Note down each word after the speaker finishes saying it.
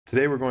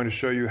Today we're going to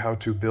show you how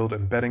to build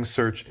embedding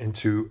search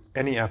into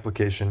any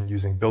application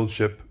using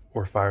BuildShip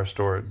or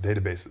Firestore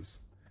databases.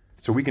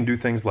 So we can do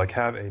things like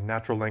have a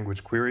natural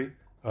language query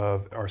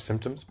of our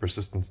symptoms,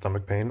 persistent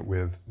stomach pain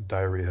with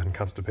diarrhea and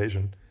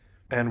constipation,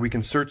 and we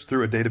can search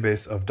through a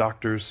database of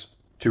doctors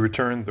to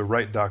return the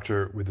right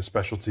doctor with the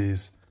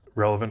specialties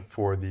relevant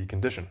for the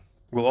condition.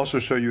 We'll also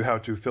show you how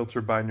to filter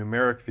by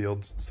numeric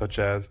fields, such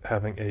as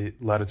having a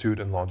latitude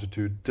and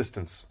longitude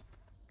distance.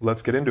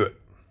 Let's get into it.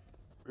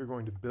 We're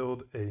going to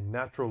build a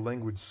natural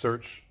language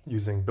search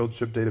using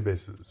BuildShip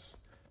databases.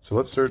 So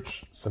let's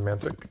search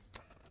Semantic.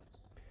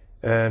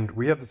 And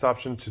we have this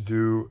option to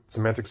do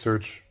semantic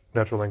search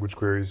natural language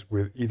queries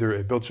with either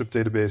a BuildShip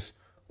database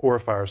or a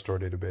Firestore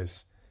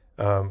database.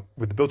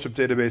 With the BuildShip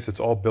database,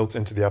 it's all built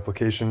into the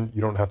application.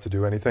 You don't have to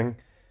do anything.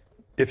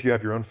 If you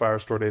have your own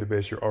Firestore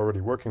database you're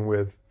already working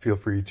with, feel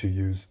free to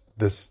use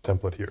this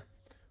template here.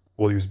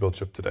 We'll use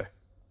BuildShip today.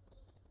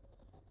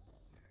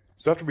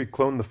 So after we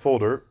clone the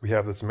folder, we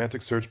have the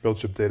semantic search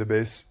BuildShip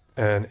database,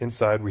 and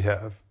inside we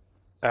have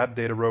add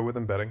data row with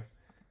embedding.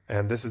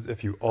 And this is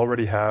if you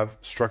already have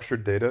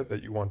structured data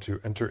that you want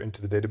to enter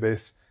into the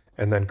database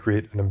and then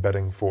create an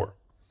embedding for.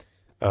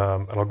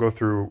 And I'll go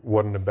through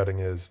what an embedding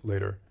is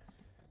later.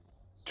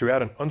 To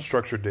add an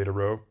unstructured data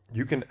row,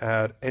 you can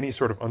add any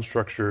sort of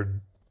unstructured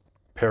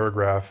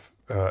paragraph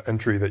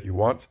entry that you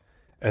want,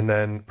 and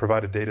then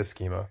provide a data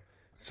schema.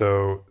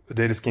 So the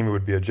data schema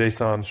would be a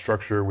JSON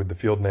structure with the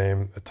field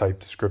name, a type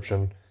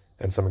description,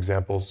 and some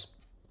examples.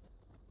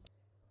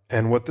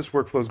 And what this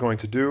workflow is going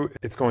to do,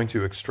 it's going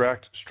to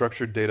extract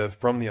structured data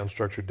from the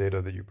unstructured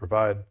data that you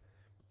provide,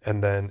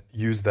 and then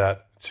use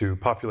that to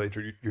populate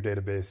your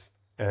database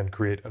and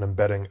create an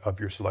embedding of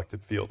your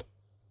selected field.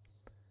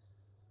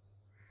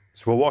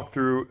 So we'll walk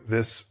through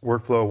this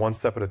workflow one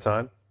step at a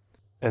time.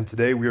 And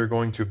today we are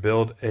going to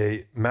build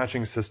a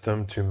matching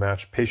system to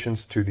match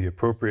patients to the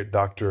appropriate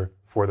doctor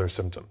for their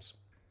symptoms.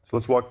 So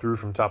let's walk through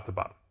from top to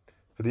bottom.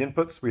 For the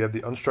inputs, we have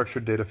the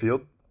unstructured data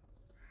field,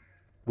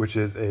 which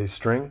is a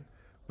string.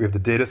 We have the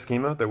data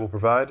schema that we'll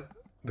provide.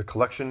 The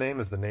collection name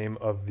is the name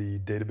of the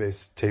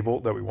database table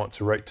that we want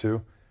to write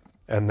to.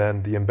 And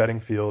then the embedding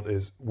field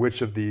is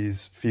which of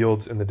these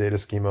fields in the data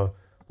schema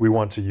we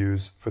want to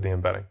use for the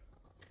embedding.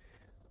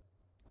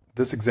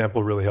 This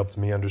example really helped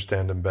me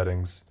understand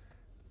embeddings.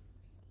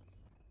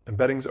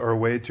 Embeddings are a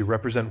way to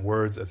represent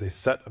words as a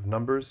set of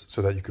numbers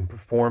so that you can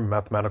perform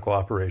mathematical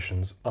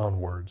operations on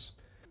words.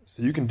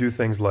 So you can do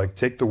things like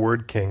take the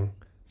word king,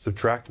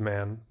 subtract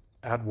man,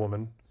 add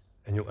woman,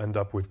 and you'll end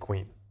up with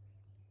queen.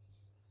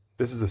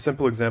 This is a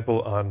simple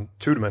example on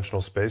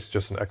two-dimensional space,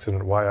 just an x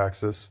and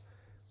y-axis,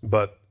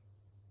 but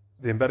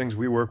the embeddings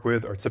we work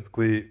with are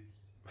typically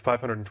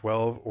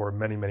 512 or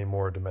many, many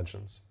more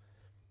dimensions.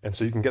 And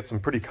so you can get some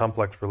pretty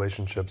complex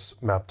relationships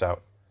mapped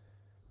out.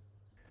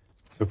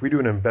 So if we do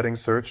an embedding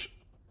search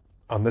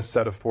on this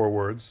set of 4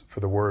 words for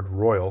the word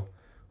royal,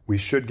 we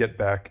should get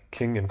back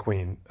king and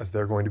queen, as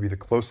they're going to be the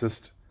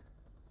closest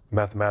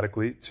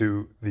mathematically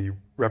to the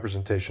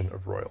representation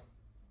of royal.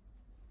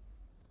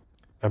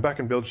 Now back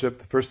in BuildShip,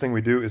 the first thing we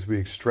do is we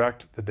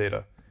extract the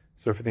data.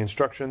 So for the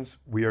instructions,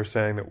 we are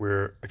saying that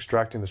we're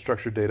extracting the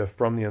structured data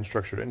from the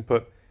unstructured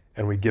input,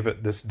 and we give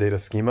it this data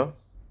schema.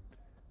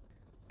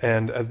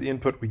 And as the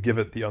input, we give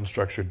it the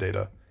unstructured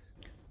data.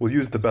 We'll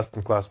use the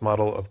best-in-class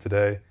model of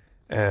today,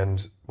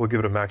 and we'll give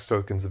it a max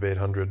tokens of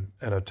 800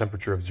 and a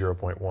temperature of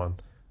 0.1.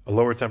 A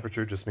lower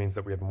temperature just means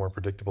that we have a more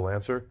predictable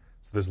answer,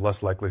 so there's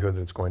less likelihood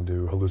that it's going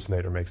to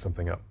hallucinate or make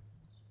something up.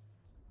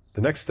 The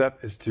next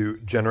step is to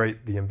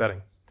generate the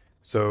embedding.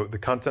 So the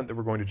content that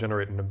we're going to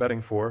generate an embedding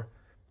for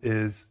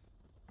is,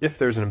 if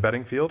there's an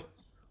embedding field,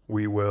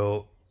 we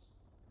will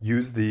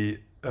use the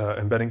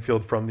embedding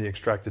field from the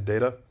extracted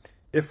data.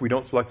 If we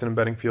don't select an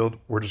embedding field,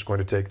 we're just going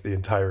to take the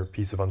entire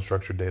piece of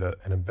unstructured data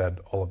and embed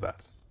all of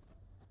that.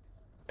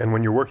 And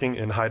when you're working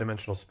in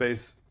high-dimensional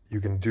space, you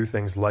can do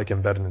things like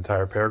embed an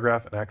entire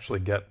paragraph and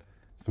actually get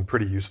some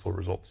pretty useful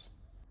results.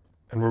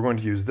 And we're going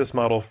to use this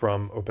model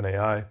from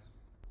OpenAI.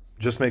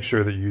 Just make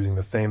sure that you're using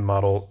the same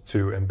model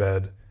to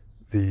embed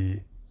the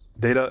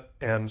data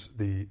and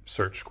the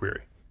search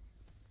query.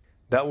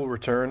 That will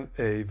return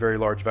a very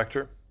large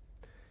vector,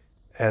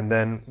 and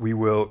then we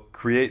will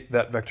create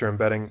that vector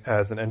embedding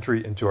as an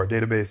entry into our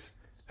database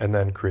and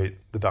then create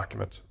the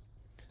document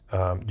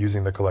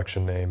using the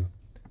collection name.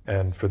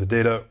 And for the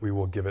data, we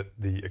will give it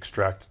the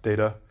extract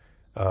data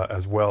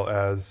as well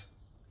as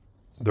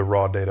the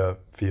raw data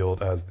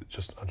field as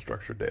just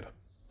unstructured data.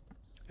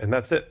 And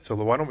that's it. So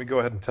why don't we go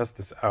ahead and test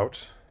this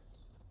out.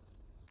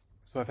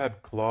 So I've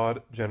had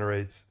Claude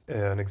generate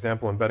an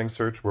example embedding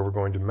search where we're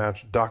going to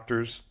match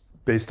doctors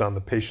based on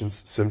the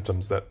patient's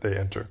symptoms that they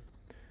enter.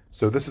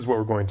 So this is what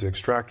we're going to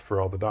extract for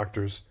all the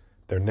doctors: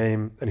 their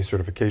name, any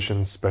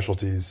certifications,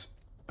 specialties,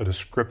 a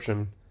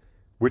description,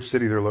 which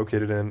city they're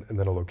located in, and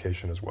then a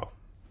location as well.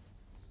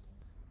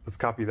 Let's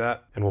copy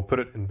that, and we'll put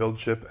it in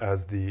BuildShip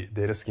as the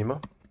data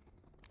schema.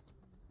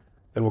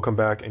 Then we'll come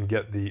back and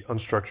get the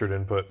unstructured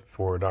input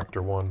for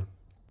Dr. 1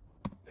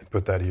 and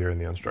put that here in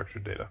the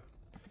unstructured data.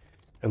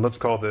 And let's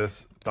call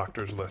this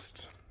doctor's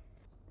list.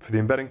 For For the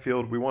embedding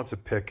field, we want to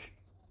pick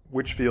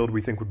which field we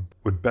think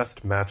would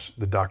best match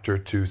the doctor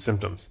to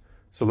symptoms.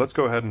 So let's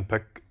go ahead and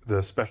pick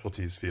the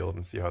specialties field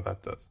and see how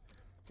that does.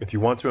 If you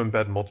want to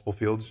embed multiple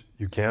fields,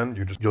 you can.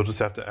 You'll just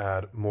have to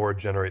add more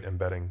generate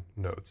embedding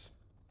nodes.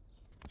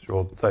 So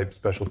we'll type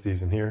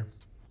specialties in here,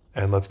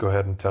 and let's go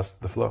ahead and test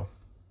the flow.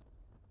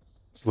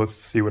 So let's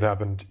see what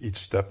happened each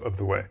step of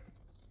the way.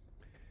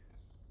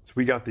 So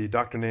we got the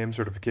doctor name,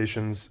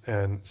 certifications,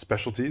 and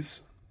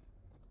specialties,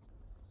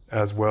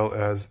 as well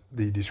as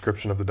the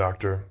description of the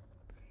doctor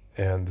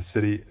and the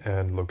city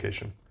and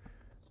location.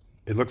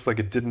 It looks like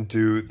it didn't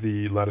do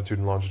the latitude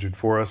and longitude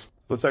for us.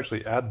 Let's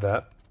actually add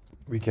that.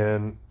 We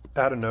can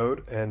add a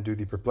node and do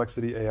the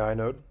Perplexity AI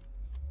node.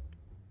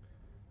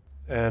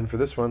 And for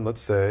this one, let's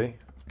say,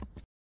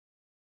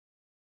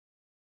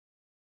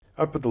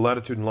 output the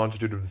latitude and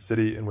longitude of the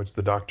city in which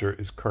the doctor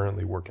is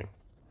currently working.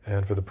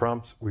 And for the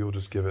prompt, we will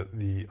just give it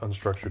the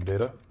unstructured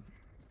data.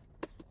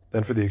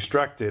 Then for the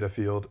extract data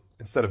field,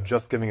 instead of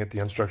just giving it the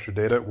unstructured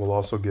data, we'll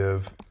also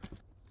give,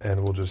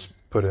 and we'll just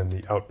put in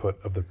the output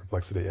of the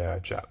Perplexity AI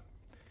chat.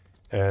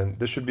 And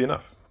this should be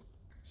enough.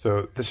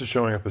 So this is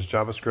showing up as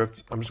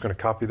JavaScript. I'm just going to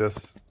copy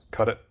this,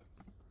 cut it,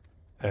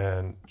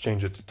 and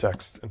change it to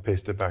text and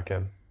paste it back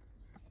in.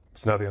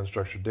 So now the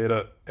unstructured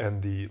data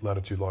and the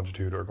latitude,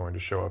 longitude are going to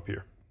show up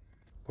here.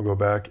 We'll go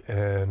back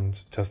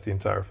and test the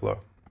entire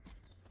flow.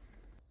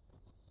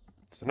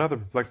 So now the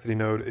Perplexity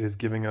node is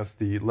giving us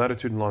the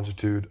latitude and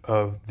longitude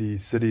of the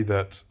city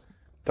that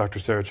Dr.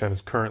 Sarah Chen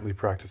is currently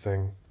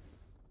practicing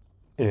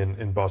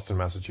in Boston,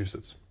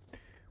 Massachusetts.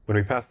 When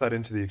we pass that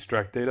into the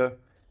extract data,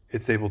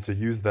 it's able to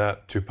use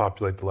that to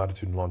populate the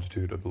latitude and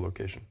longitude of the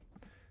location.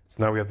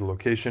 So now we have the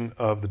location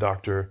of the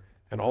doctor,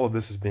 and all of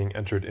this is being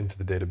entered into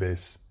the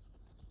database.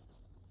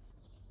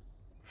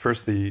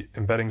 First, the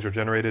embeddings are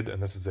generated,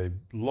 and this is a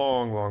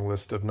long, long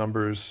list of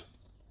numbers.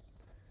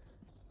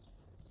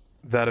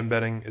 That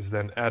embedding is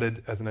then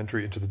added as an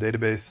entry into the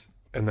database,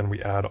 and then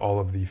we add all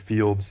of the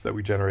fields that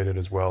we generated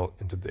as well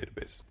into the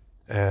database.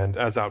 And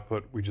as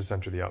output, we just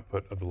enter the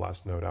output of the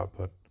last node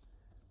output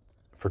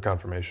for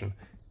confirmation.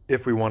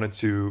 If we wanted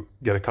to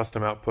get a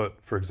custom output,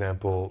 for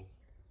example,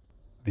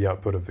 the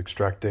output of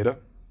extract data,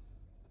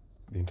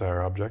 the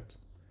entire object,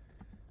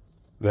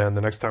 then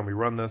the next time we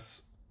run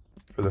this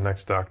for the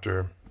next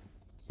doctor,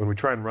 when we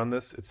try and run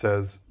this, it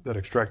says that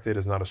extract data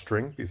is not a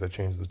string because I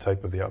changed the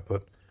type of the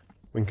output.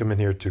 We can come in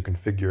here to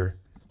configure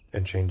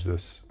and change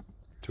this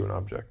to an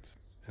object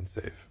and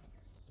save.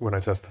 When I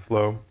test the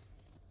flow,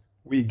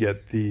 we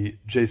get the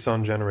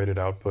JSON generated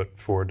output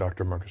for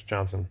Dr. Marcus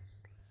Johnson.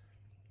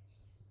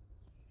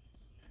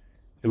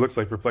 It looks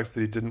like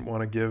Perplexity didn't want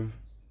to give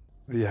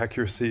the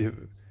accuracy.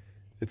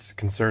 It's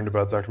concerned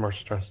about Dr.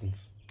 Marcus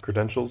Johnson's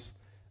credentials.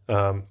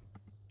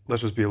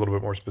 Let's just be a little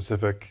bit more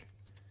specific.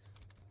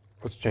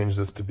 Let's change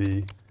this to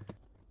be,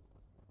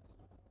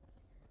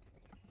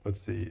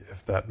 let's see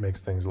if that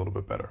makes things a little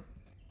bit better.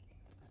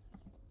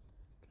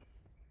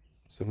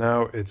 So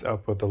now it's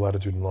output the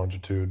latitude and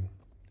longitude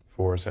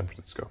for San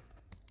Francisco.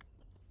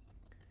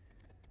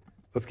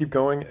 Let's keep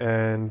going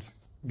and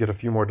get a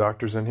few more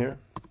doctors in here.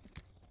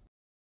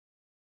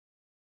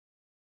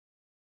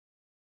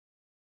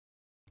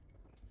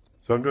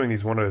 So I'm doing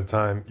these one at a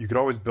time. You could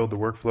always build the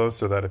workflow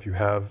so that if you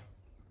have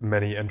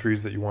many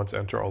entries that you want to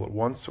enter all at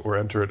once or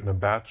enter it in a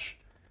batch,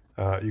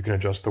 you can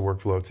adjust the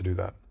workflow to do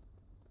that.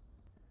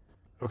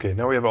 Okay,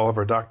 now we have all of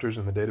our doctors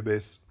in the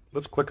database.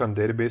 Let's click on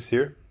database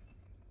here.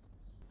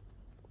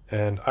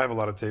 And I have a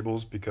lot of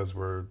tables because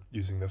we're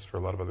using this for a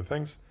lot of other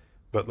things,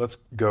 but let's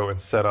go and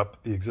set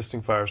up the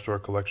existing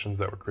Firestore collections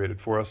that were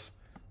created for us,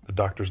 the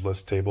doctors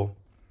list table.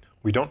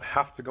 We don't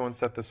have to go and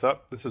set this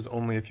up. This is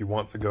only if you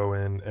want to go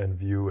in and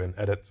view and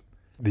edit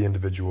the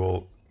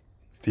individual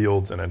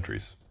fields and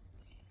entries.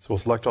 So we'll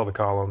select all the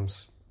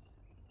columns,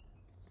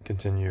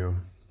 continue,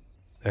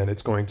 and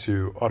it's going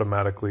to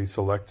automatically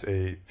select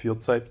a field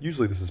type.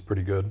 Usually this is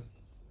pretty good.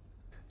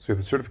 So we have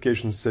the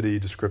certification, city,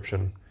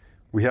 description.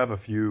 We have a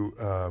few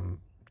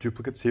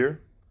duplicates here,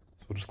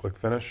 so we'll just click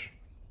finish.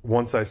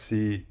 Once I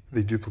see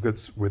the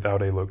duplicates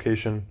without a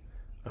location,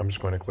 I'm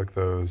just going to click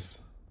those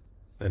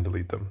and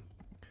delete them.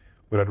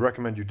 What I'd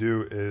recommend you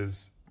do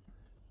is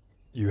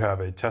you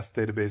have a test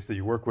database that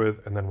you work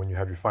with, and then when you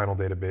have your final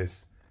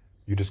database,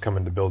 you just come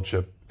into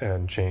BuildShip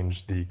and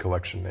change the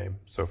collection name.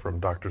 So from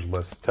doctors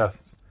list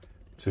test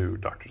to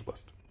doctors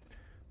list.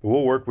 But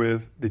we'll work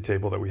with the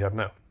table that we have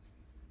now.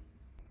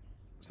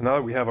 So now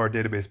that we have our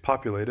database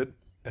populated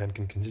and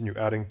can continue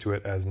adding to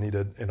it as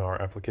needed in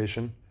our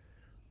application,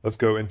 let's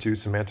go into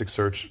semantic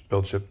search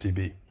BuildShip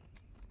DB.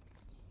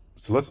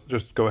 So let's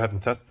just go ahead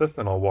and test this,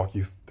 and I'll walk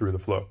you through the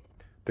flow.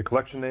 The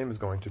collection name is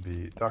going to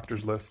be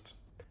doctors list,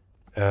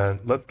 and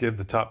let's give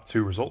the top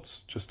 2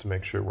 results just to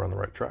make sure we're on the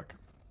right track.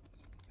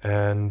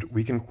 And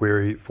we can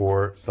query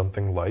for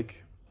something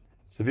like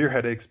severe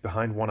headaches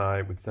behind one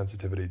eye with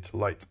sensitivity to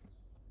light.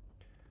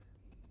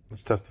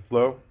 Let's test the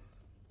flow.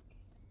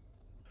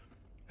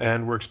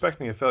 And we're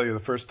expecting a failure the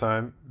first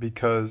time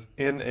because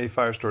in a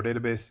Firestore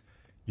database,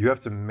 you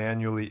have to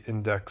manually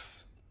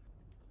index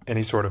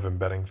any sort of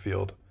embedding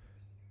field.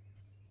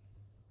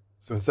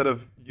 So instead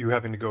of you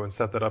having to go and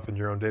set that up in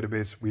your own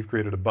database, we've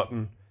created a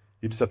button.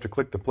 You just have to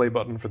click the play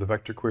button for the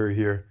vector query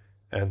here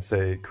and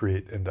say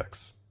create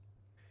index.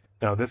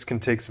 Now this can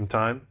take some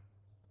time.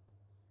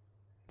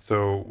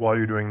 So while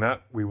you're doing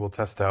that, we will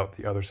test out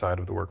the other side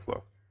of the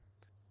workflow.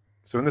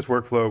 So in this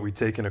workflow, we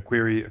take in a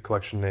query, a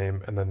collection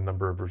name, and then a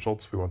number of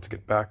results we want to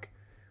get back.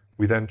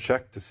 We then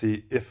check to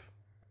see if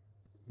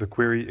the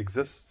query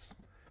exists.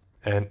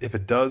 And if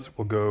it does,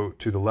 we'll go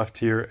to the left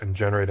here and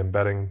generate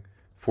embedding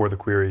for the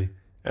query,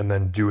 and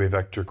then do a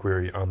vector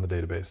query on the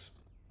database.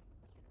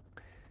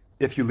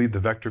 If you leave the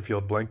vector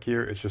field blank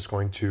here, it's just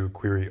going to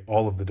query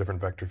all of the different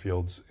vector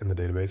fields in the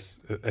database,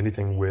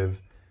 anything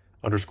with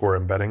underscore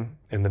embedding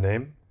in the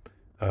name,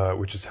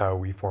 which is how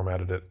we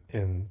formatted it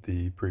in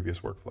the previous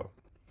workflow.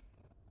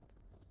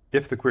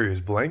 If the query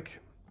is blank,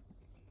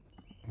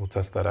 we'll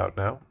test that out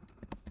now.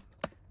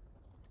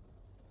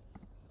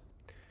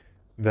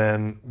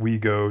 Then we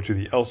go to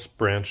the else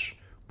branch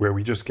where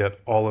we just get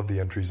all of the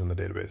entries in the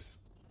database.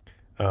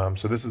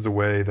 So this is a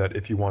way that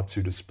if you want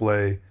to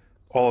display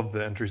all of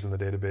the entries in the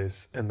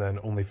database and then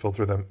only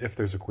filter them if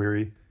there's a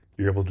query,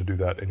 you're able to do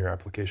that in your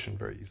application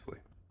very easily.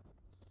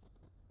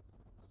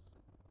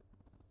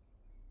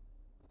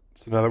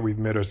 So now that we've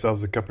made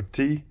ourselves a cup of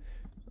tea,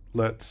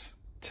 let's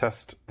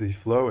test the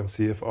flow and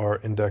see if our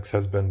index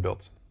has been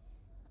built.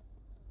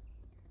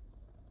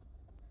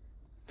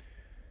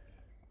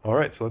 All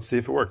right, so let's see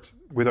if it worked.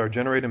 With our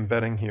generate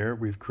embedding here,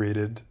 we've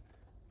created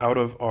out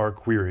of our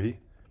query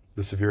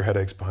the severe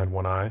headaches behind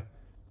one eye,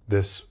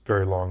 this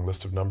very long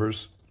list of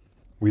numbers.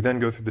 We then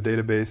go through the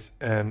database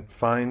and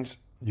find,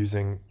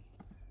 using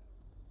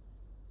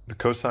the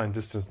cosine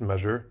distance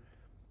measure,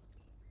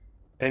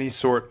 any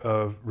sort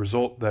of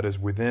result that is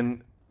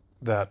within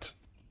that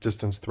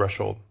distance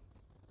threshold.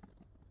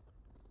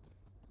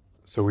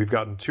 So we've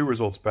gotten 2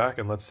 results back,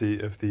 and let's see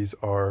if these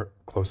are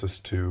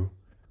closest to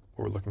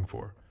what we're looking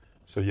for.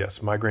 So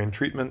yes, migraine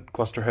treatment,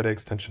 cluster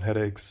headaches, tension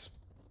headaches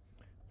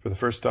for the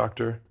first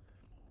doctor.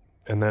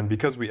 And then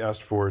because we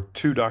asked for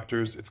 2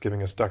 doctors, it's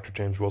giving us Dr.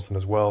 James Wilson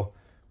as well,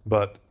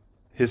 but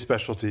his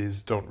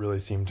specialties don't really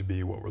seem to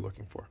be what we're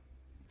looking for.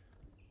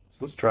 So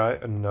let's try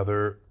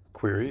another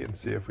query and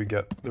see if we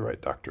get the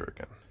right doctor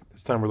again.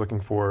 This time we're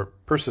looking for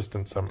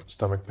persistent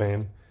stomach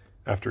pain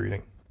after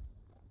eating.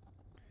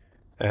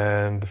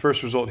 And the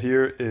first result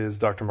here is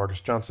Dr.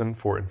 Marcus Johnson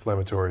for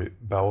inflammatory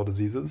bowel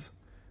diseases,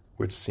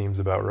 which seems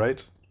about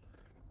right.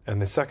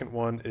 And the second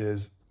one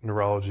is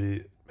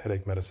neurology,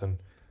 headache medicine.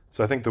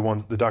 So I think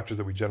the doctors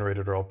that we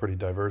generated are all pretty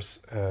diverse,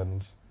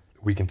 and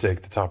we can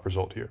take the top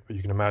result here. But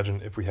you can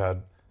imagine if we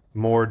had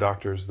more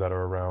doctors that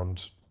are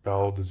around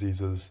bowel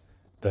diseases,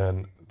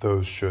 then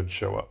those should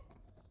show up.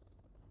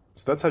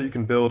 So that's how you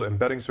can build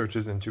embedding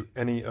searches into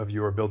any of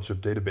your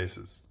BuildShip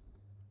databases.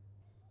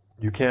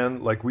 You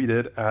can, like we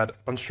did, add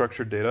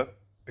unstructured data,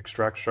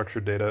 extract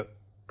structured data,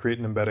 create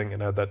an embedding,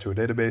 and add that to a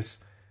database.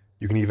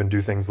 You can even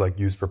do things like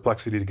use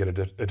Perplexity to get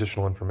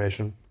additional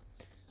information.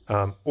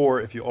 Or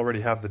if you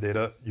already have the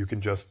data, you can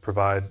just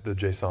provide the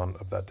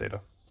JSON of that data.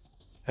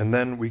 And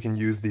then we can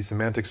use the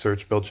semantic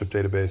search BuildShip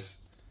database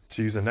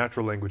to use a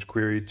natural language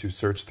query to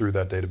search through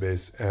that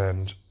database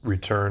and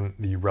return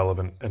the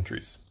relevant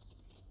entries.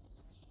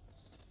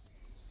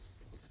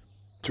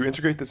 To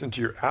integrate this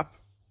into your app,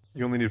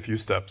 you only need a few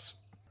steps.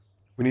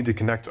 We need to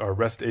connect our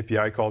REST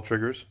API call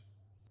triggers.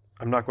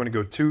 I'm not going to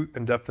go too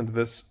in-depth into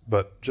this,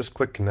 but just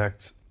click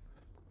connect.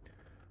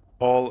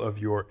 All of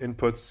your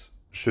inputs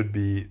should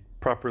be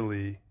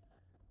properly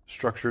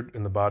structured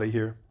in the body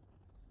here.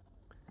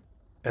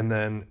 And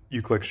then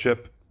you click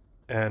ship,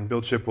 and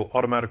BuildShip will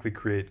automatically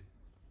create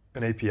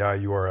an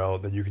API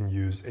URL that you can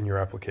use in your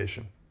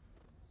application.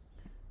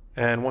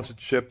 And once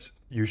it's shipped,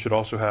 you should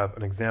also have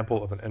an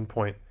example of an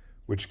endpoint,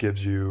 which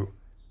gives you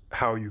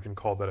how you can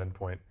call that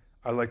endpoint.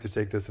 I like to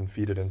take this and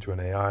feed it into an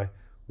AI.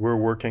 We're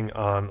working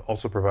on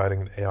also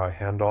providing an AI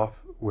handoff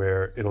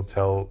where it'll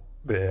tell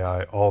the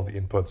AI all the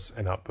inputs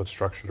and output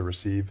structure to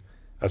receive,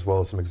 as well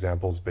as some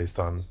examples based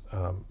on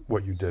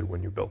what you did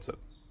when you built it.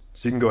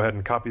 So you can go ahead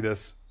and copy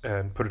this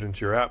and put it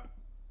into your app.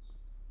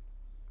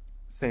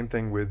 Same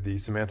thing with the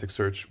semantic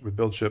search with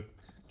BuildShip.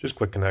 Just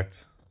click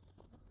connect.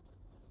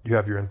 You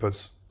have your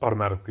inputs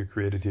automatically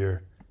created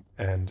here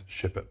and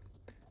ship it.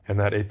 And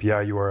that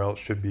API URL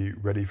should be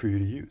ready for you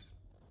to use.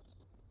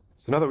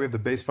 So now that we have the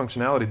base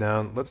functionality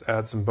down, let's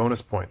add some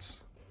bonus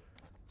points.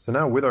 So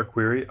now with our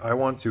query, I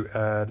want to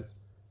add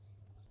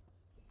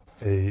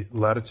a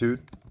latitude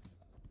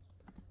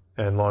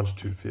and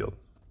longitude field.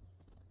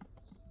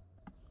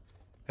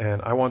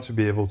 And I want to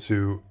be able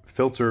to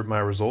filter my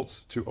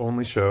results to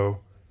only show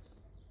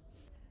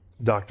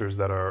doctors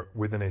that are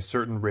within a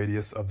certain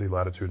radius of the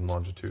latitude and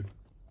longitude.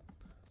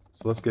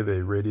 So let's give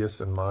a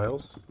radius in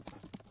miles.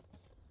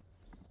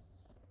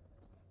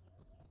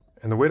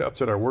 And the way to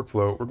update our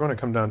workflow, we're going to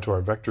come down to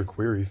our vector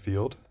query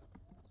field.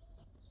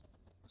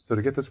 So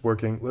to get this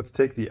working, let's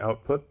take the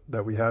output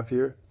that we have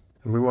here,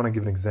 and we want to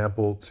give an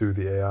example to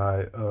the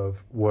AI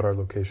of what our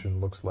location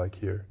looks like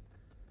here.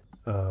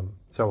 So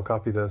I'll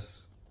copy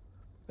this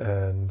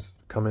and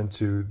come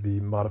into the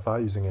modify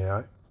using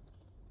AI.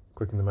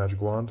 clicking the magic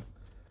wand.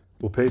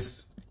 We'll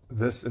paste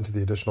this into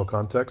the additional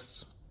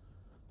context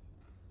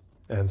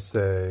and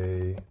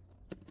say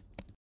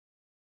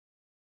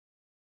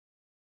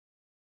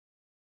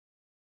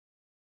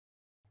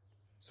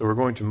so we're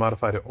going to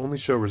modify to only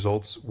show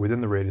results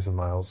within the radius in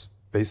miles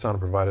based on a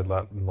provided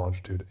latitude and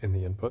longitude in the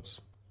inputs.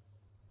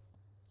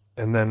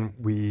 And then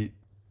we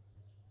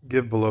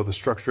give below the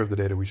structure of the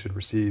data we should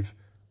receive,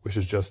 which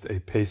is just a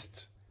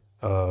paste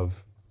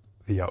of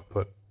the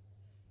output,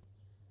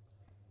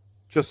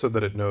 just so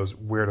that it knows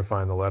where to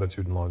find the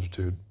latitude and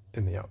longitude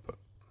in the output.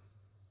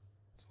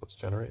 So let's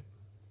generate.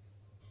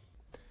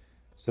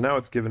 So now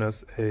it's given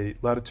us a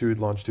latitude,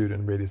 longitude,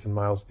 and radius in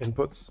miles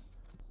inputs.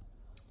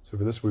 So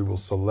for this, we will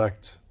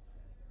select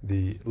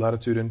the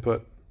latitude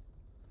input,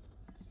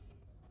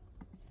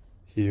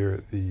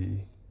 here the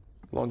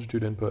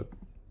longitude input,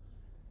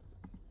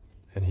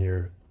 and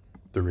here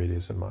the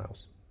radius in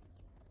miles.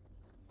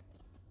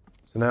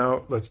 So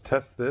now let's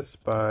test this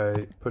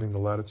by putting the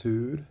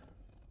latitude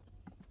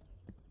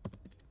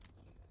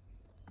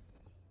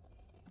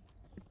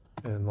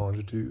and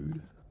longitude,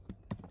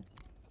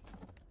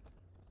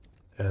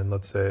 and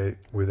let's say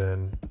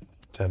within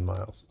 10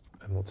 miles,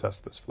 and we'll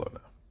test this flow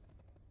now.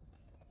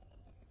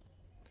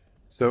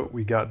 So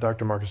we got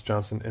Dr. Marcus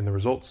Johnson in the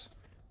results,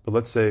 but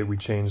let's say we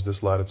change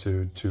this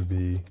latitude to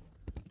be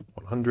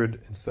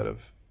 100 instead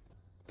of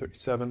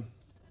 37.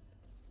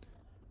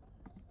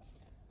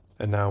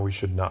 And now we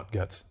should not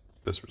get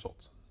this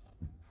result.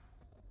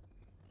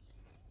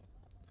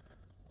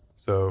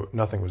 So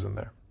nothing was in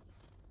there.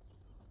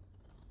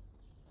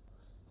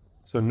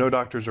 So no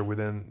doctors are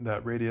within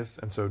that radius,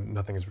 and so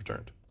nothing is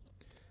returned.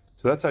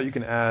 So that's how you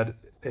can add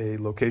a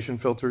location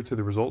filter to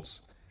the results.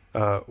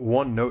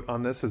 One note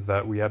on this is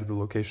that we added the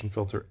location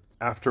filter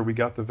after we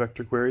got the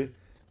vector query.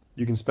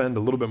 You can spend a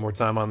little bit more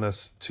time on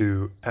this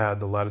to add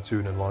the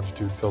latitude and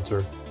longitude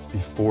filter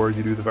before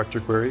you do the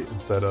vector query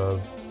instead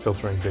of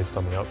filtering based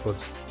on the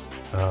outputs,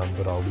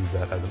 but I'll leave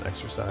that as an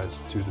exercise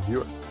to the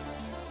viewer.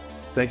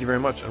 Thank you very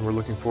much, and we're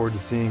looking forward to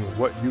seeing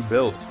what you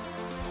build.